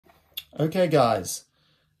Okay guys,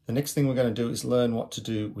 the next thing we're going to do is learn what to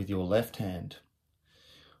do with your left hand.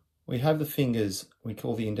 We have the fingers, we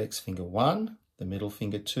call the index finger 1, the middle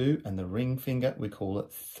finger 2, and the ring finger, we call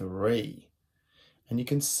it 3. And you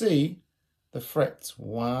can see the frets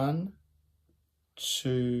 1,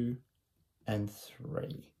 2, and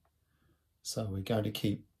 3. So we're going to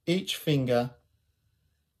keep each finger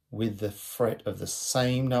with the fret of the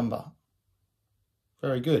same number.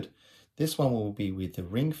 Very good. This one will be with the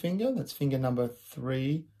ring finger, that's finger number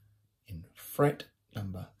 3, in fret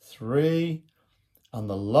number 3, on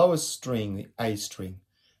the lowest string, the A string,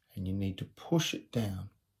 and you need to push it down.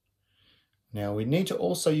 Now we need to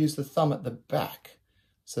also use the thumb at the back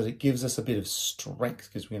so that it gives us a bit of strength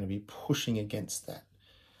because we're going to be pushing against that.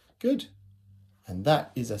 Good. And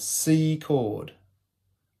that is a C chord.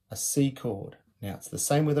 A C chord. Now it's the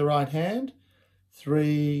same with the right hand.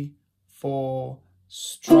 3, 4,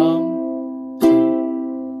 strum.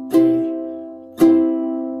 2, 3, 4.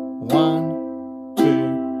 1, 2,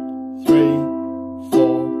 3,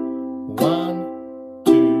 4. 1,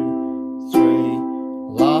 2, 3.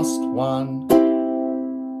 Last one.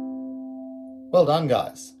 Well done,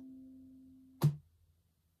 guys.